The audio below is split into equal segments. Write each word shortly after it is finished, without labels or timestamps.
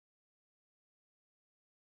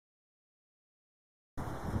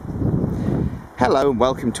Hello and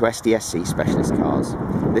welcome to SDSC Specialist Cars.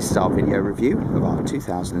 This is our video review of our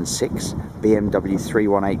 2006 BMW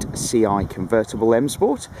 318 CI Convertible M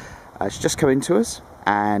Sport. It's just come into us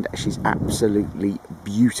and she's absolutely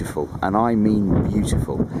beautiful, and I mean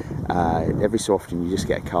beautiful. Every so often you just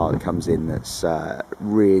get a car that comes in that's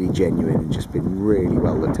really genuine and just been really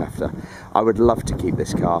well looked after. I would love to keep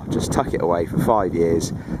this car, just tuck it away for 5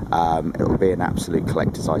 years. It'll be an absolute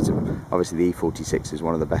collector's item. Obviously the E46 is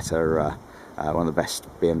one of the better one of the best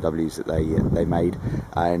BMWs that they made,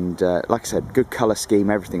 and like I said, good colour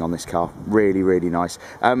scheme, everything on this car, really nice.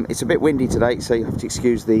 It's a bit windy today, so you have to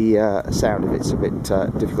excuse the sound if it's a bit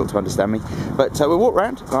difficult to understand me, but we'll walk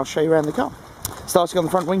around and I'll show you around the car. Starting on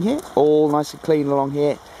the front wing here, all nice and clean along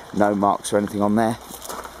here, no marks or anything on there.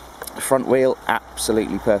 Front wheel,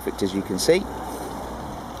 absolutely perfect, as you can see.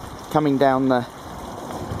 Coming down the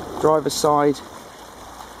driver's side,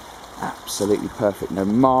 absolutely perfect, no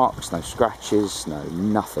marks, no scratches, no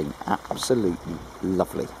nothing, absolutely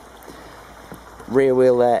lovely. Rear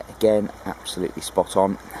wheel there, again, absolutely spot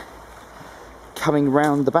on. Coming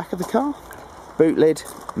round the back of the car, boot lid,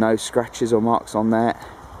 no scratches or marks on there.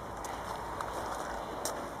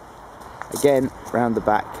 Again, round the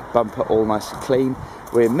back, bumper all nice and clean.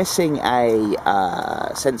 We're missing a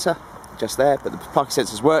sensor just there, but the parking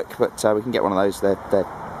sensors work, but we can get one of those. They're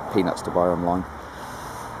peanuts to buy online.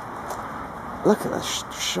 Look at the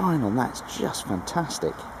shine on that, it's just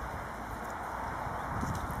fantastic.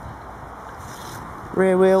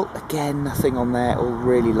 Rear wheel, again, nothing on there, all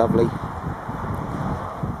really lovely.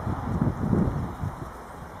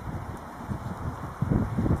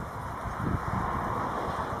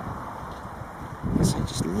 So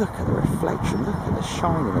just look at the reflection, look at the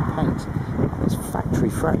shine in the paint. It's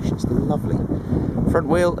factory fresh, it's lovely. Front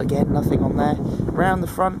wheel, again, nothing on there. Round the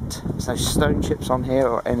front, there's no stone chips on here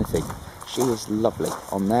or anything. She is lovely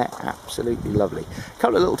on there, absolutely lovely. A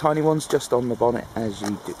couple of little tiny ones just on the bonnet, as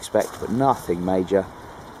you'd expect, but nothing major.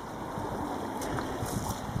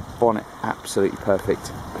 Bonnet, absolutely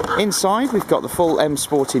perfect. Inside, we've got the full M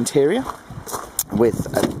Sport interior with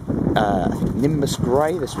a Nimbus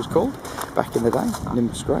Grey, this was called back in the day,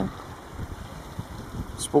 Nimbus Grey.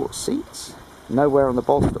 Sport seats, nowhere on the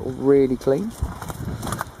bolster, all really clean.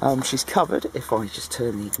 She's covered, if I just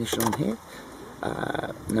turn the ignition on here.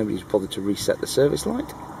 Nobody's bothered to reset the service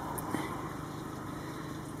light.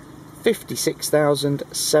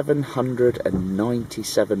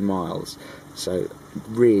 56,797 miles, so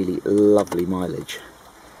really lovely mileage.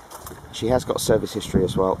 She has got service history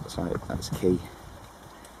as well, so that's key.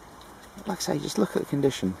 Like I say, just look at the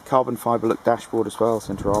condition. Carbon fibre look dashboard as well,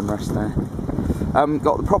 centre armrest there.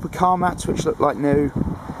 Got the proper car mats which look like new. You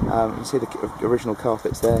can see the original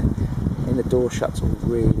carpets there. In the door shuts, all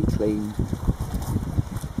really clean.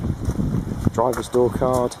 Driver's door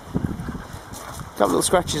card. Got little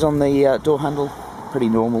scratches on the door handle, pretty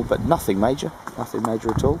normal, but nothing major at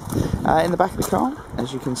all. In the back of the car,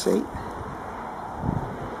 as you can see,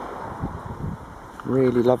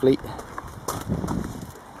 really lovely.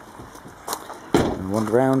 And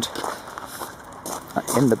wander around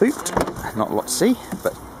in the boot, not a lot to see,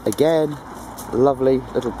 but again, lovely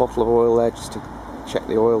little bottle of oil there just to check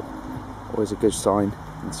the oil, always a good sign,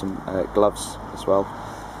 and some gloves as well.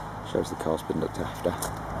 Shows the car's been looked after.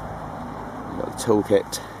 You've got the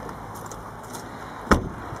toolkit.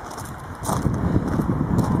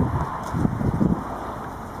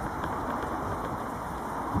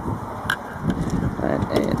 And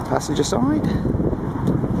in the passenger side.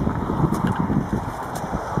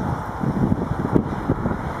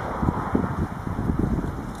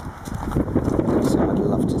 So I'd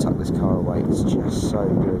love to tuck this car away. It's just so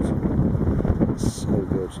good. It's so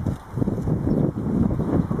good.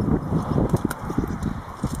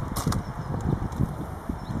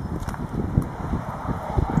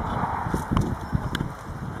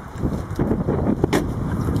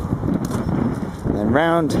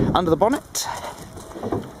 Round under the bonnet,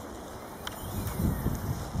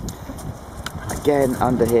 again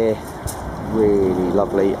under here, really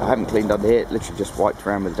lovely. I haven't cleaned under here, literally just wiped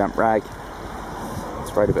around with a damp rag,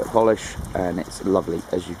 sprayed a bit of polish, and it's lovely,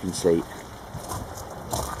 as you can see.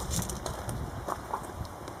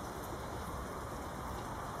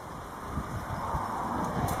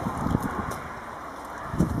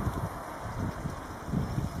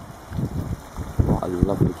 What a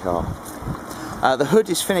lovely car. The hood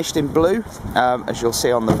is finished in blue, as you'll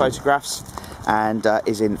see on the photographs, and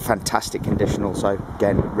is in fantastic condition also.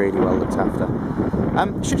 Again, really well looked after.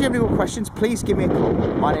 Should you have any more questions, please give me a call.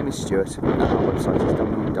 My name is Stuart, and our website is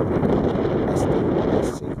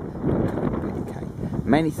www.sdsc.co.uk.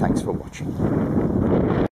 Many thanks for watching.